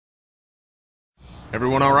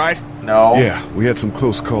Everyone all right? No. Yeah, we had some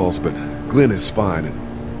close calls, but Glenn is fine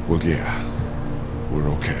and... well, yeah. We're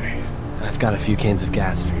okay. I've got a few cans of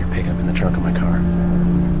gas for your pickup in the trunk of my car.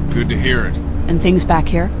 Good to hear it. And things back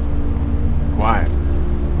here? Quiet.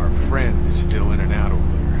 Our friend is still in and out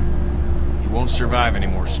over there. He won't survive any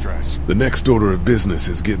more stress. The next order of business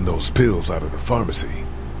is getting those pills out of the pharmacy.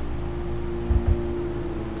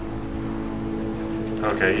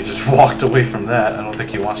 Okay, he just walked away from that. I don't think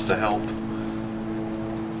he wants to help.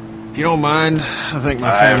 If you don't mind, I think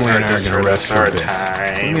my family and I are gonna rest for a bit.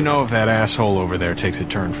 Let me know if that asshole over there takes a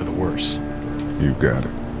turn for the worse. You got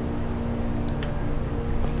it.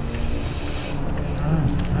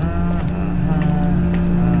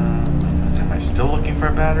 Am I still looking for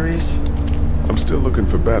batteries? I'm still looking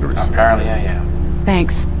for batteries. Apparently I am.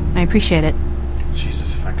 Thanks. I appreciate it.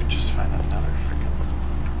 Jesus, if I could just find another freaking...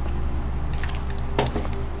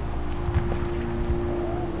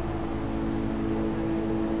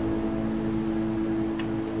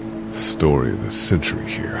 Story of the century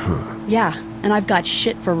here, huh? Yeah, and I've got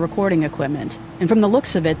shit for recording equipment. And from the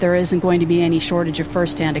looks of it, there isn't going to be any shortage of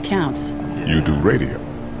first-hand accounts. Yeah. You do radio.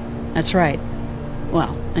 That's right.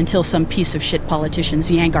 Well, until some piece of shit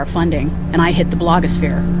politicians yank our funding, and I hit the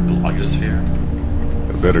blogosphere. Blogosphere?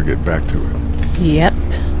 I better get back to it. Yep.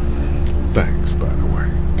 Thanks, by the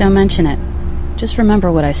way. Don't mention it. Just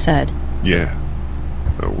remember what I said. Yeah,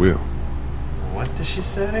 I will. What did she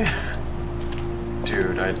say?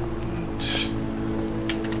 Dude,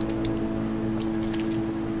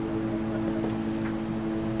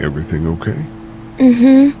 Everything okay?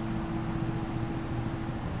 Mm-hmm.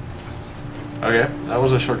 Okay, that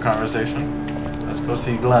was a short conversation. Let's go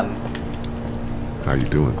see Glenn. How you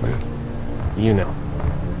doing, Glenn? You know.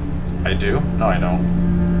 I do? No, I don't.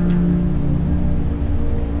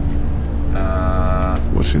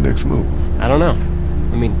 What's your next move? I don't know.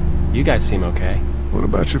 I mean, you guys seem okay. What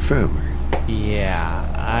about your family? Yeah,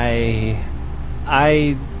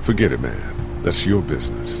 Forget it, man. That's your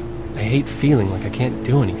business. I hate feeling like I can't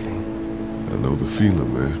do anything. I know the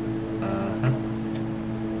feeling, man.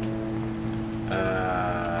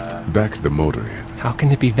 Back to the motor inn. How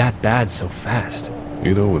can it be that bad so fast?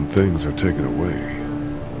 You know, when things are taken away,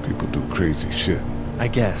 people do crazy shit. I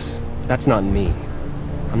guess. That's not me.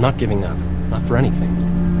 I'm not giving up. Not for anything.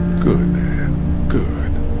 Good, man.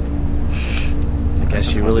 Good. I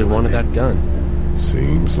guess you really wanted that gun.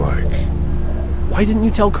 Seems like... Why didn't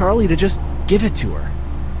you tell Carly to just give it to her?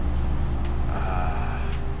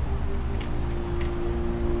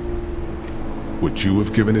 Would you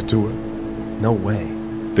have given it to her? No way.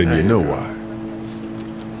 Then There you you know go. why.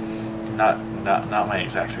 Not my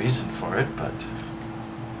exact reason for it, but...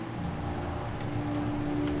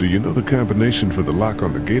 Do you know the combination for the lock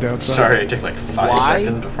on the gate outside? Sorry, it took like 5 Why?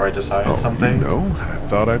 seconds before I decided Oh, something. you know, I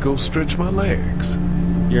thought I'd go stretch my legs.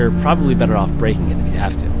 You're probably better off breaking it if you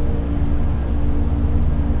have to.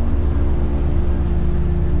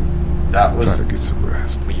 That was Try to get some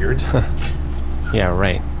rest. weird. Yeah,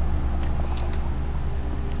 right.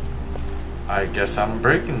 I guess I'm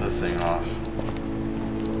breaking the thing off.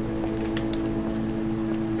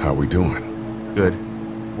 How we doing? Good.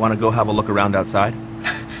 Want to go have a look around outside?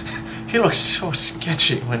 He looks so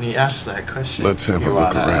sketchy when he asks that question. Let's have a You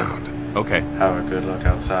look wanna around. Okay. Have a good look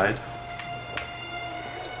outside.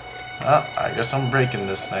 I guess I'm breaking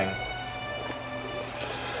this thing.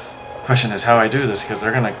 Question is how I do this, because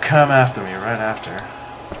they're gonna come after me right after.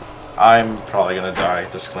 I'm probably gonna die,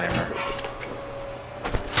 disclaimer.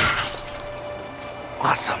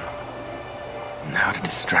 Awesome. Now to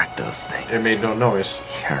distract those things. It made no noise.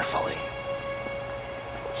 Carefully.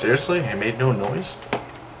 Seriously? It made no noise?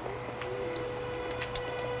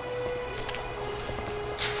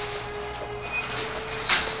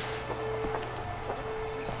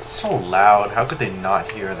 It's so loud. How could they not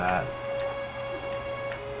hear that?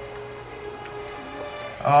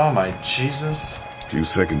 Oh my Jesus. Few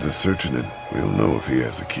seconds of searching and we'll know if he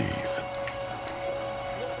has the keys.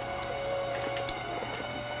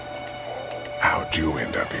 How'd you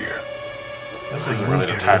end up here? This isn't really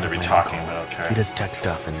the time to be talking, but He okay. does tech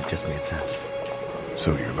stuff and it just made sense.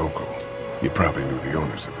 So you're local. You probably knew the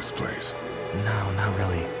owners of this place. No, not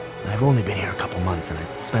really. I've only been here a couple months and I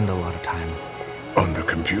spend a lot of time... On the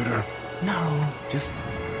computer? No, just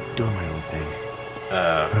doing my own thing.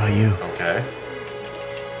 What about you? Okay.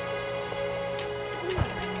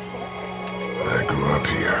 I grew up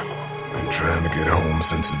here. Been trying to get home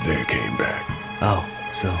since the day I came back. Oh,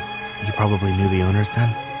 so you probably knew the owners then?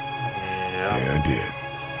 Yeah. Yeah, I did.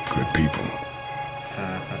 Good people.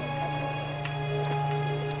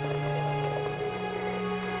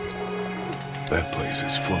 That place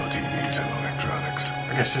is full of TVs and electronics.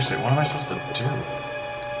 Okay, seriously, what am I supposed to do?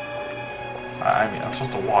 I mean, I'm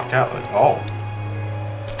supposed to walk out like, oh.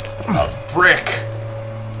 A brick!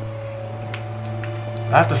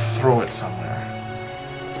 I have to throw it somewhere.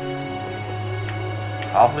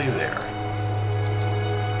 Probably there.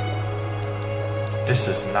 This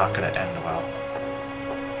is not gonna end well.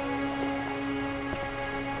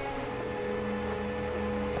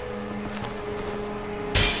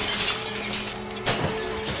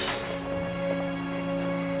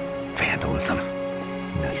 Vandalism.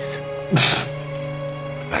 Nice.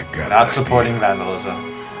 Not supporting vandalism.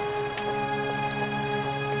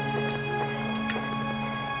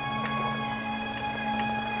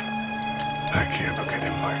 I can't look at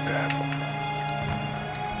him like that.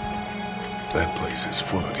 That place is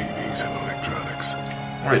full of TVs and electronics.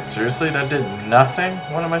 Wait, seriously? That did nothing?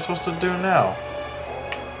 What am I supposed to do now?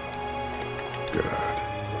 God,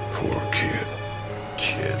 poor kid.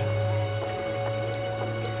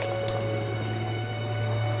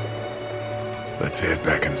 Let's head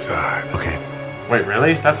back inside. Okay. Wait,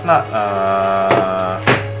 really? That's not,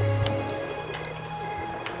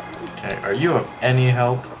 Okay, are you of any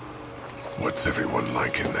help? What's everyone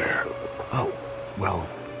like in there? Oh, well,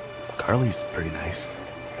 Carly's pretty nice,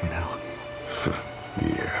 you know.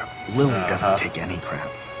 Yeah. Lily doesn't take any crap.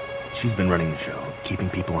 She's been running the show, keeping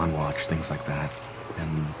people on watch, things like that.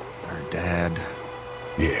 And her dad...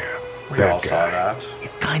 Yeah, We all saw that.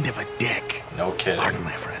 He's kind of a dick. No kidding. Pardon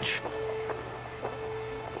my French.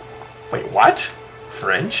 Wait, what?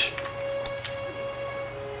 French?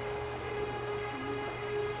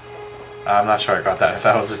 I'm not sure I got that, if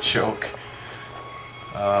that was a joke.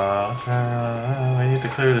 We need to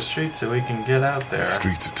clear the streets so we can get out there. The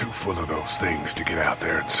streets are too full of those things to get out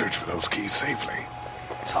there and search for those keys safely.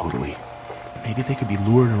 Totally. Maybe they could be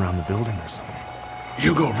lured around the building or something.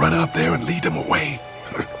 You go run out there and lead them away?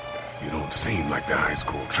 You don't seem like the high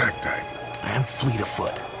school track type. I am fleet of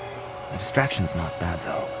foot. The distraction's not bad,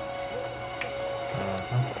 though.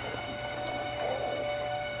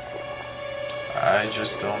 I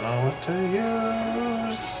just don't know what to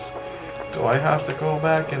use. Do I have to go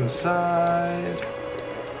back inside?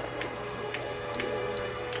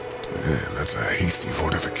 Man, that's a hasty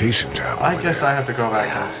fortification job. I guess I have to go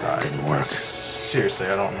back inside. Didn't work. Seriously,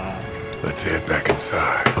 I don't know. Let's head back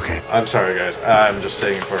inside. Okay. I'm sorry, guys. I'm just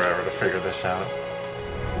taking forever to figure this out.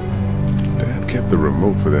 Dad kept the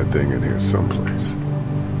remote for that thing in here someplace.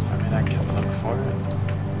 Does that mean I can look for it?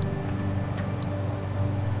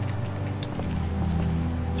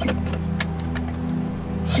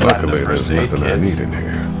 Luckily, there's nothing I need in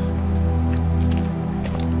here.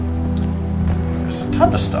 There's a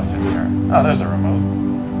ton of stuff in here. Oh, there's a remote.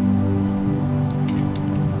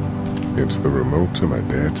 It's the remote to my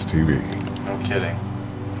dad's TV. No kidding.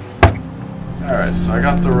 Alright, so I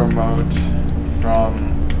got the remote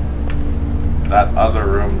from that other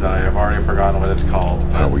room that I have already forgotten what it's called.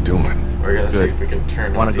 How are we doing? We're gonna see if we can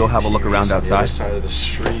turn on Want to go have a look around on the other outside? side of the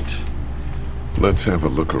street. Let's have a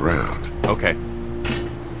look around. Okay.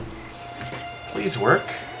 Please work.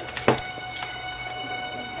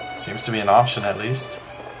 Seems to be an option at least.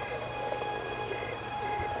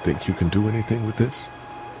 Think you can do anything with this?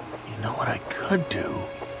 You know what I could do?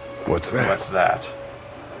 What's that? What's that?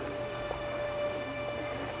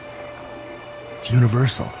 It's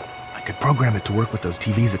universal. I could program it to work with those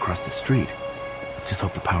TVs across the street. Let's just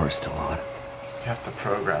hope the power's still on. You have to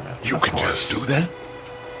program it. You of can course. just do that?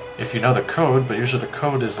 If you know the code, but usually the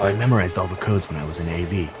code is I like... memorized all the codes when I was in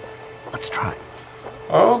AV. Let's try.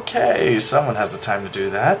 Okay, someone has the time to do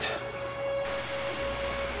that.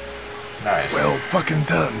 Nice. Well fucking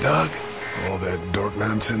done, Doug. All that dork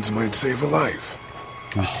nonsense might save a life.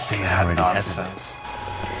 Who's to say it That already hasn't? nonsense.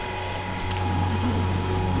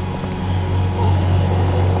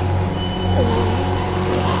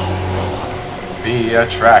 Be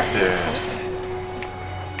attracted.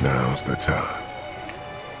 Now's the time.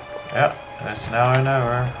 Yep, it's now or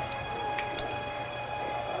never.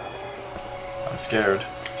 I'm scared.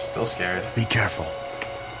 Still scared. Be careful.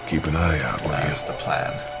 Keep an eye out, will you? That's the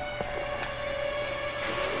plan.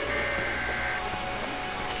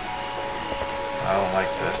 I don't like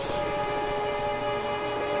this.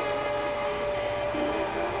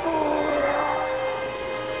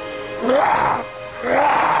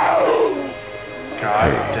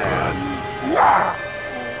 God damn. I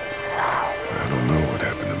don't know what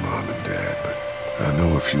happened to Mom and Dad, but I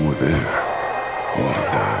know if you were there, you would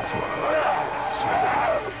have died for them. So,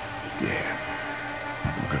 yeah,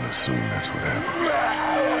 I'm gonna assume that's what happened.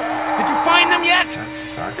 Did you find them yet? That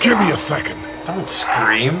sucks. Give me a second. Don't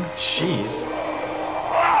scream. Jeez.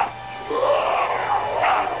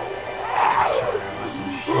 Sorry, I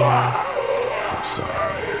wasn't here. I'm sorry,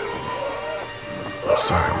 man. I'm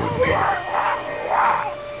sorry I wasn't here.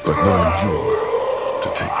 But knowing you were to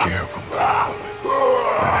take care of him for a moment,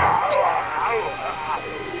 that helped.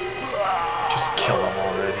 Just kill him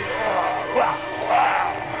already.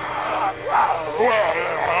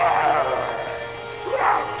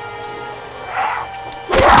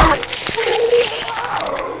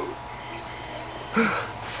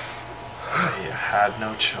 You had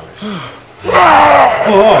no choice.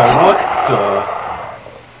 Oh, what the?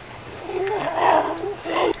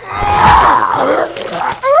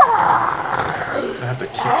 I have to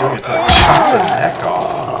keep doing it till I chop the neck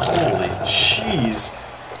off. Holy jeez.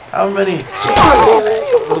 How many...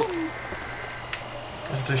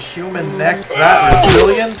 Is the human neck that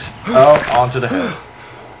resilient? Oh, onto the head.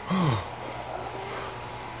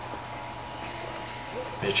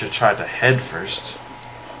 They should try the head first.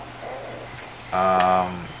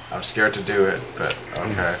 I'm scared to do it, but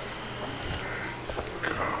okay.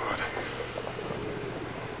 God.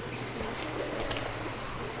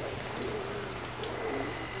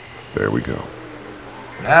 There we go.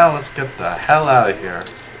 Now let's get the hell out of here.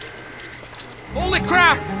 Holy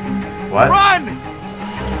crap! What? Run!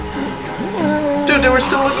 Dude, they were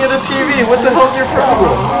still looking at a TV. What the hell's your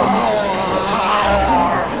problem?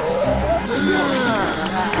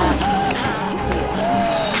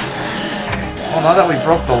 Well, now that we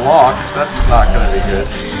broke the lock, that's not gonna be good.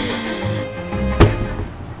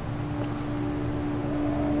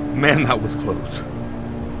 Man, that was close.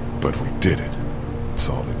 But we did it. That's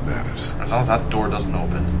all that matters. As long as that door doesn't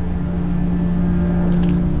open.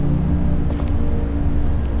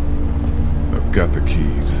 I've got the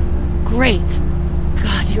keys. Great.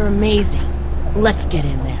 God, you're amazing. Let's get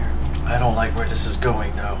in there. I don't like where this is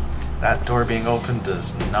going, though. That door being open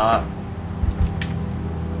does not...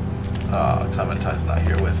 Clementine's not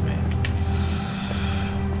here with me.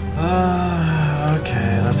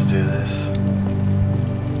 Okay, let's do this.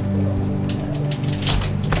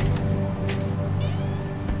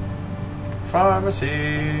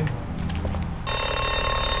 Pharmacy.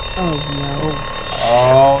 Oh no.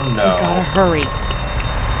 Oh no. We gotta hurry.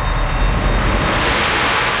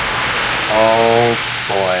 Oh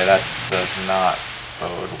boy, that does not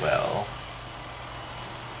bode well.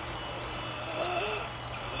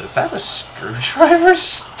 Is that a screwdriver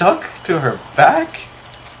stuck to her back?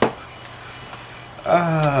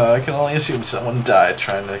 I can only assume someone died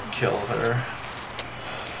trying to kill her.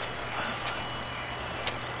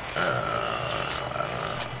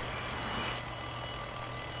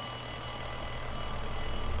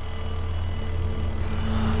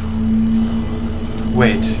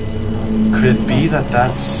 Wait, could it be that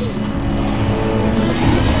that's...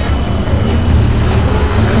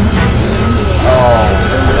 Oh,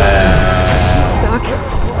 man. Doc,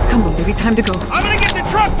 come on, baby, time to go. I'm gonna get the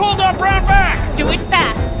truck pulled up round back! Do it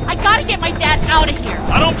fast. I gotta get my dad out of here.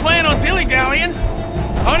 I don't plan on dilly-dallying.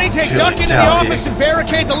 Honey, take Duck into the office and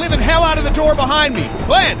barricade the living hell out of the door behind me.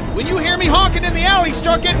 Glenn, when you hear me honking in the alley,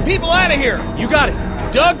 start getting people out of here. You got it.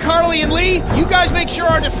 Doug, Carly, and Lee, you guys make sure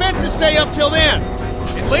our defenses stay up till then.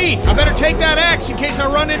 And Lee, I better take that axe in case I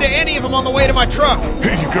run into any of them on the way to my truck.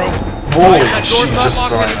 Here you go. Holy That door's shit, not just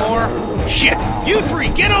locked throwing anymore. Shit! You three,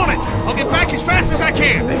 get on it! I'll get back as fast as I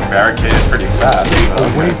can. They barricaded pretty fast. Stay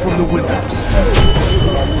away from the windows.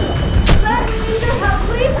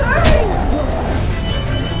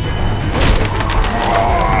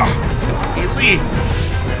 Hey, Lee.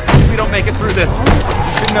 If we don't make it through this,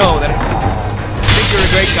 you should know that I think you're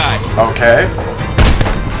a great guy. Okay.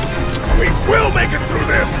 We will make it through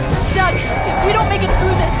this. Doug, if we don't make it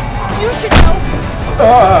through this, you should know.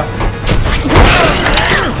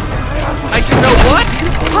 I should know what?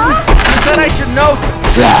 Huh? You said I should know.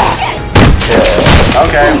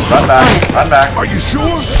 Okay, run back. Run back. Are you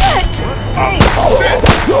sure? Shit! Oh, shit.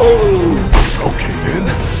 Okay, then.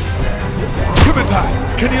 Clementine,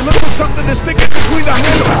 can you look for something to stick in between the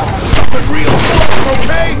handles? Something real strong,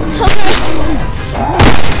 okay?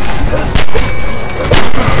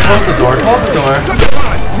 Close the door. Close the door.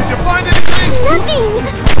 Clementine, did you find anything? Nothing!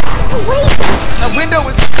 Wait! The window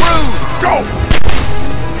is screwed. Go!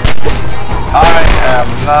 I am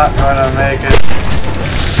not gonna make it.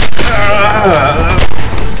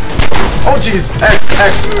 Oh jeez, X.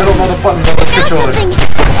 I don't know the buttons on this controller.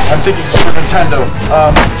 I'm thinking Super Nintendo.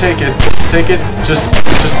 Take it. Just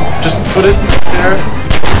put it there.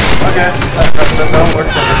 Okay, that'll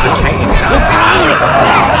work for the cane.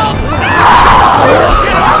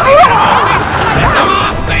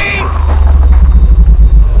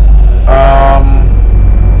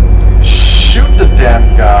 Shoot the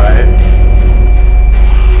damn guy.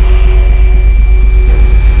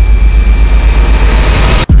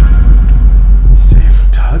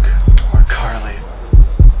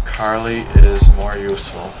 Carly is more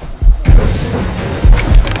useful.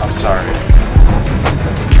 I'm sorry.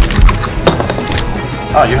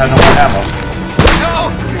 Oh, you have no more ammo.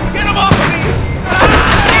 No! Get him off of me!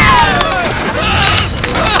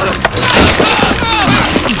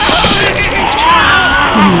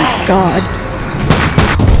 Oh my god.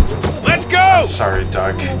 Let's go! I'm sorry,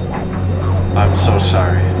 Doug. I'm so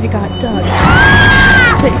sorry. They got Doug.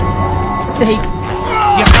 They...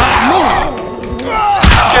 You gotta move!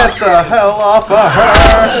 Get the hell off of her!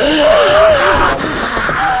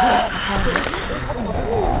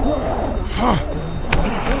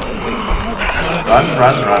 Run,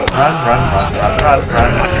 run, run, run, run, run, run, run,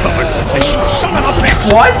 run. Son of a bitch!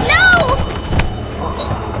 What? No!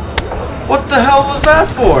 What the hell was that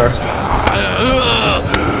for?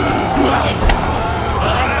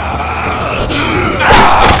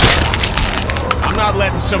 I'm not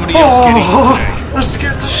letting somebody else get eaten today. That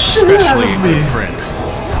scared the shit Especially out a of me. good friend.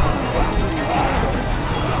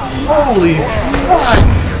 Holy fuck!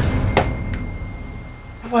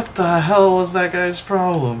 What the hell was that guy's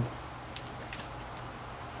problem?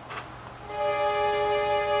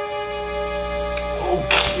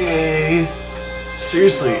 Okay.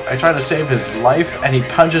 Seriously, I try to save his life and he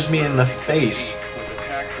punches me in the face.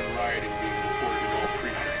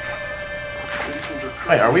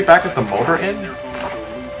 Wait, are we back at the Motor Inn?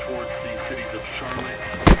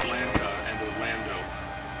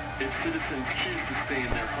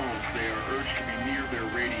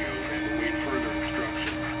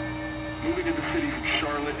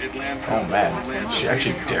 Oh man, she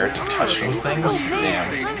actually dared to touch those things?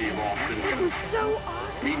 Damn. That was so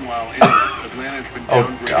awesome. Meanwhile, Atlanta has been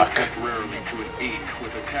downgraded Duck. temporarily to an 8,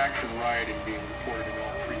 with attacks and rioting being reported in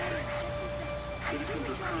all precincts. Citizens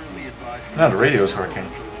are currently advised No, the radio's working.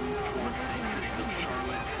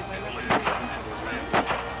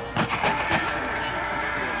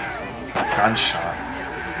 Gunshot.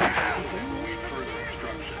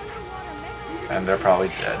 And they're probably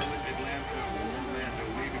dead.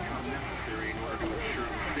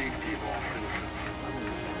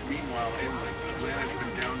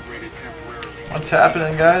 What's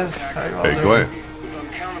happening, guys? How you all Hey, doing? Glenn. With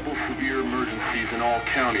uncountable severe emergencies in all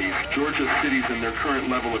counties, Georgia's cities and their current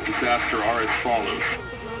level of disaster are as follows.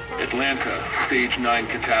 Atlanta, Stage 9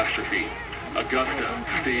 catastrophe. Augusta,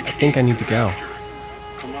 Stage 8 I think I need to go.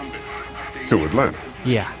 Columbus, Stage To Atlanta.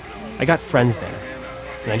 Yeah, I got friends there.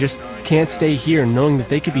 And I just can't stay here knowing that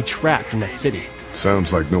they could be trapped in that city.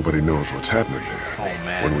 Sounds like nobody knows what's happening there. Oh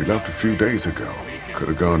man. When we left a few days ago, could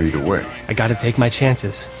have gone either way. I gotta take my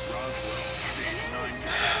chances.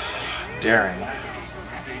 Darren.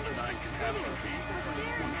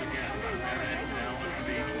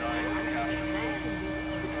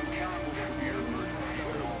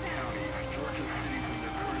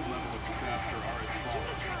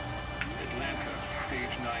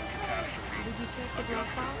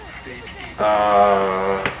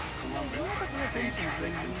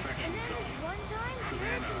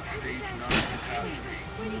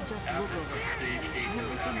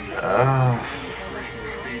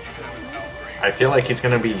 I feel like he's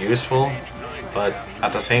gonna be useful, but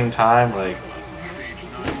at the same time, like,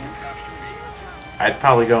 I'd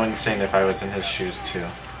probably go insane if I was in his shoes too.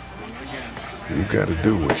 You gotta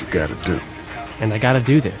do what you gotta do. And I gotta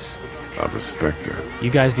do this. I respect that. You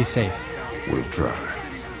guys be safe. We'll try.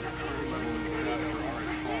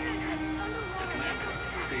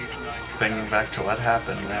 Thinking back to what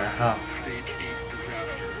happened there, huh?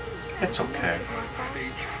 It's okay.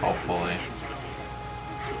 Hopefully.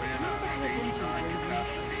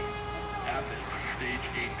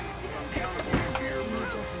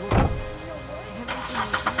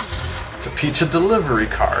 It's a pizza delivery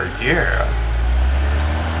card, yeah.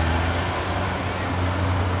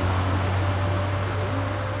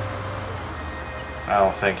 I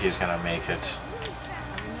don't think he's gonna make it.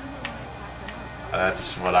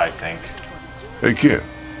 That's what I think. Hey, kid.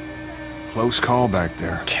 Close call back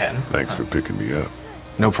there. Ken? Thanks for picking me up.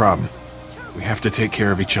 No problem. We have to take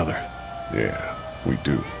care of each other. Yeah, we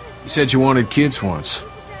do. You said you wanted kids once.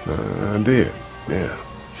 I did, yeah.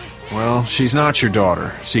 Well, she's not your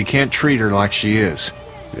daughter, so you can't treat her like she is.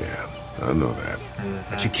 Yeah, I know that.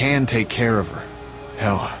 But you can take care of her.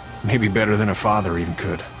 Hell, maybe better than a father even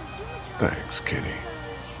could. Thanks, Kenny.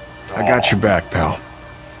 I got your back, pal.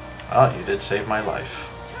 Oh, you did save my life.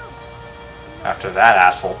 After that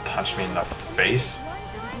asshole punched me in the face.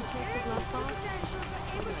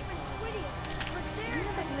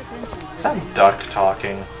 Is that Duck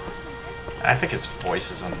talking? I think his voice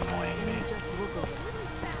is annoying me.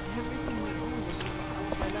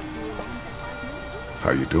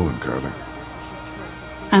 How you doing, Carly?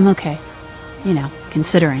 I'm okay. You know,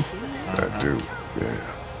 considering. I do, yeah.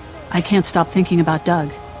 I can't stop thinking about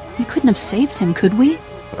Doug. We couldn't have saved him, could we?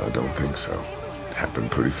 I don't think so. It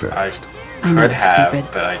happened pretty fast. I know it's stupid.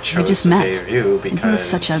 But I chose just to met. save you And because... he was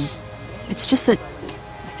such a... It's just that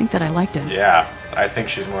I think that I liked him. Yeah, I think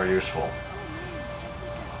she's more useful.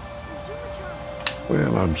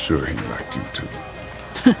 Well, I'm sure he liked you too.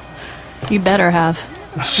 You better have.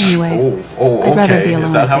 Anyway, I'd rather be okay. alone,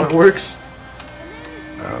 Is that I how think. it works?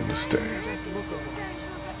 I understand.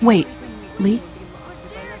 Wait, Lee?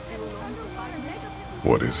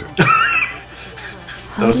 What is it?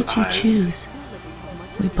 How Those did you eyes. choose?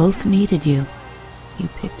 We both needed you. You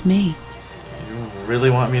picked me. You really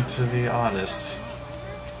want me to be honest?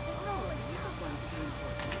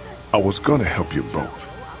 I was gonna help you both.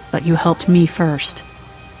 But you helped me first.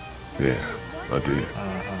 Yeah, I did.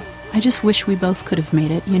 I just wish we both could have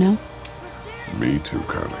made it, you know? Me too,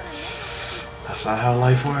 Carly. That's not how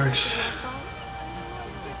life works.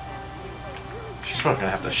 She's probably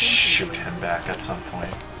gonna have to shoot him back at some point.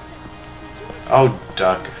 Oh,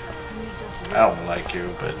 Duck. I don't like you,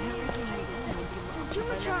 but...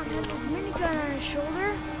 Supertron had this minigun on his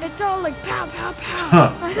shoulder. It's all like pow, pow, pow.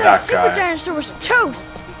 Huh, I that thought Super guy. Dinosaur was toast.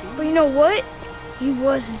 But you know what? He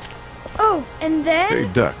wasn't. Oh, and then... Hey,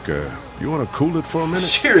 Duck, you wanna cool it for a minute?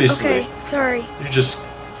 Seriously. Okay, sorry. You just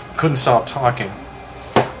couldn't stop talking.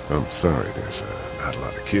 I'm sorry, there's not a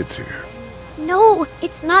lot of kids here. No,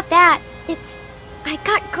 it's not that. It's... I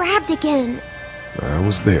got grabbed again. I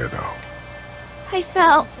was there, though. I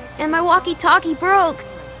fell, and my walkie-talkie broke.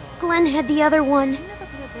 Glenn had the other one.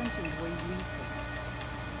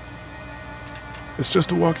 It's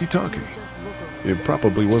just a walkie-talkie. It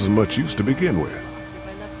probably wasn't much use to begin with.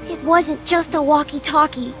 It wasn't just a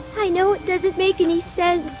walkie-talkie. I know it doesn't make any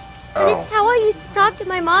sense, but it's how I used to talk to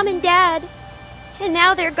my mom and dad. And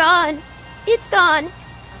now they're gone. It's gone.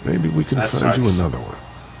 Maybe we can That find you sucks. another one.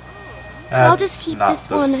 I'll just keep this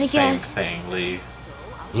one, I Same guess. thing, Lee.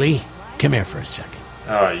 Lee, come here for a second.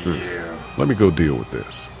 Oh, you. Let me go deal with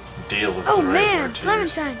this. Deal with Oh the right man, word to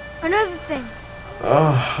use. Clementine, another thing.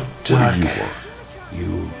 Oh, Duck. What do you want?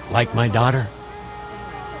 You like my daughter?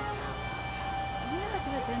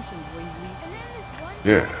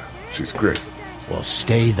 Yeah, she's great. Well,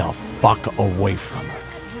 stay the fuck away from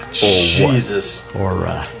her. Jesus. Or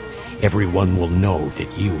everyone will know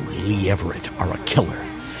that you, Lee Everett, are a killer.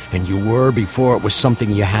 And you were before it was something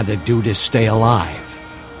you had to do to stay alive.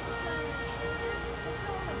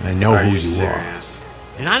 I know Are who you you serious?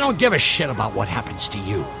 are. And I don't give a shit about what happens to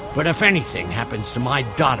you. But if anything happens to my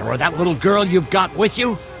daughter or that little girl you've got with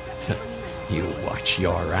you, you watch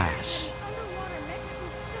your ass.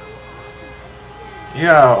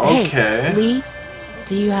 Yeah, okay. Hey, Lee,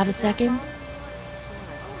 do you have a second?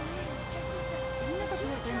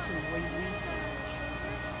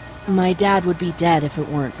 My dad would be dead if it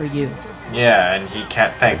weren't for you. Yeah, and he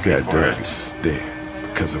can't thank me That for dad it. is dead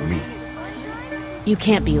because of me. You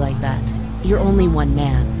can't be like that. You're only one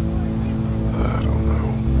man. I don't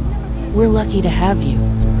know. We're lucky to have you.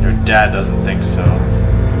 Your dad doesn't think so.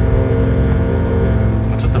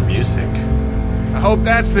 What's with the music? I hope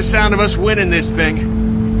that's the sound of us winning this thing.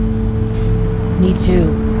 Me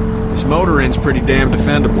too. This motor inn's pretty damn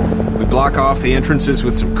defendable. We block off the entrances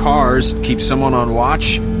with some cars, keep someone on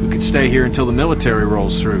watch. We could stay here until the military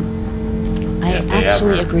rolls through. I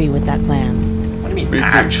actually agree with that plan. What do you mean, Me too.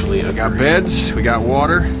 actually? We got beds, we got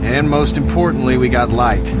water, and most importantly, we got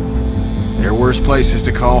light. There are worse places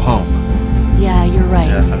to call home. Yeah, you're right.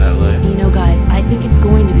 Definitely. You know, guys, I think it's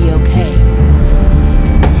going to be okay.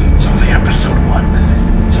 It's only episode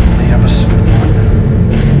 1. It's only episode 1.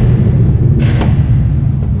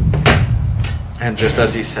 And just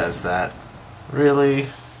as he says that, really?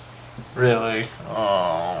 Really?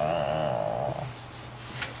 Oh.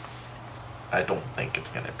 I don't think it's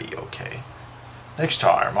gonna be okay. Next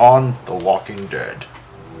time on The Walking Dead.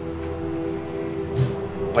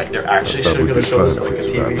 Wait, they're actually I thought still we'd gonna be show fine us if like we a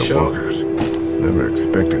survived TV the show? walkers. Never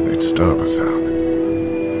expected they'd starve us out.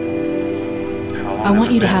 I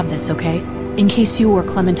want you to have this, okay? In case you or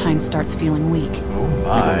Clementine starts feeling weak. Oh You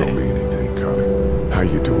my. don't owe me anything, Carly. How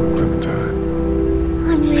you doing,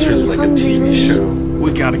 Clementine? I'm It's really like a hungry, TV Lee. show.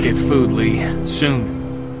 We gotta get food, Lee. Soon.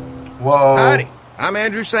 Whoa. Howdy, I'm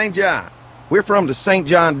Andrew St. John. We're from the St.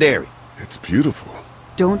 John Dairy. It's beautiful.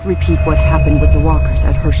 Don't repeat what happened with the walkers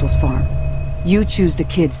at Herschel's farm. You choose the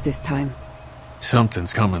kids this time.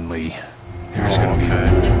 Something's coming, Lee. There's gonna be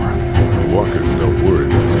Okay. more. The walkers don't worry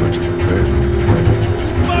me as much as the bandits.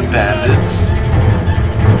 Bandits.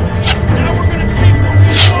 Now we're gonna take what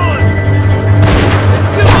we want! There's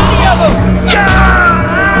too many of them!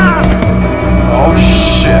 Oh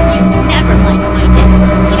shit. Never liked my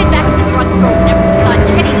dad. Get back to the drugstore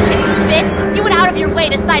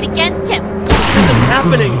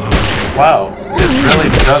Wow, it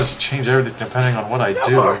really does change everything depending on what I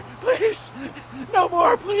do. No more, please! No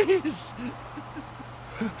more, please!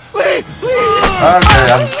 Please, please!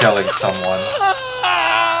 Okay, I'm killing someone.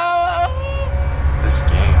 This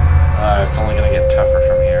game. It's only gonna get tougher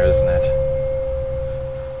from here, isn't it?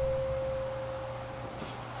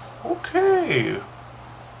 Okay.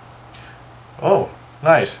 Oh,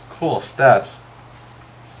 nice. Cool. Stats.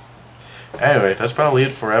 Anyway, that's probably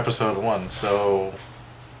it for episode 1, so...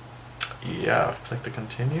 yeah, click to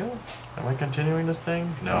continue. Am I continuing this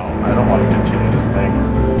thing? No, I don't want to continue this thing.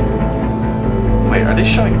 Wait, are they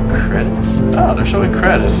showing credits? Oh, they're showing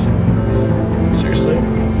credits. Seriously?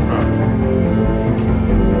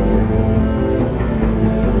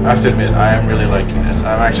 I have to admit, I am really liking this.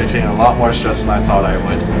 I'm actually feeling a lot more stressed than I thought I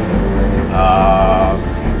would.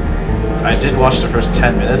 I did watch the first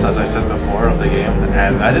 10 minutes, as I said before, of the game,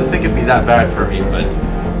 and I didn't think it'd be that bad for me, but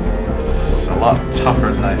it's a lot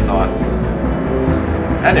tougher than I thought.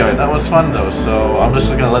 Anyway, that was fun though, so I'm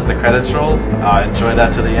just gonna let the credits roll, enjoy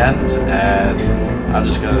that to the end, and I'm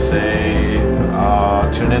just gonna say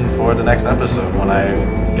tune in for the next episode when I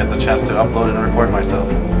get the chance to upload and record myself.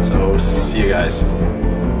 So, see you guys.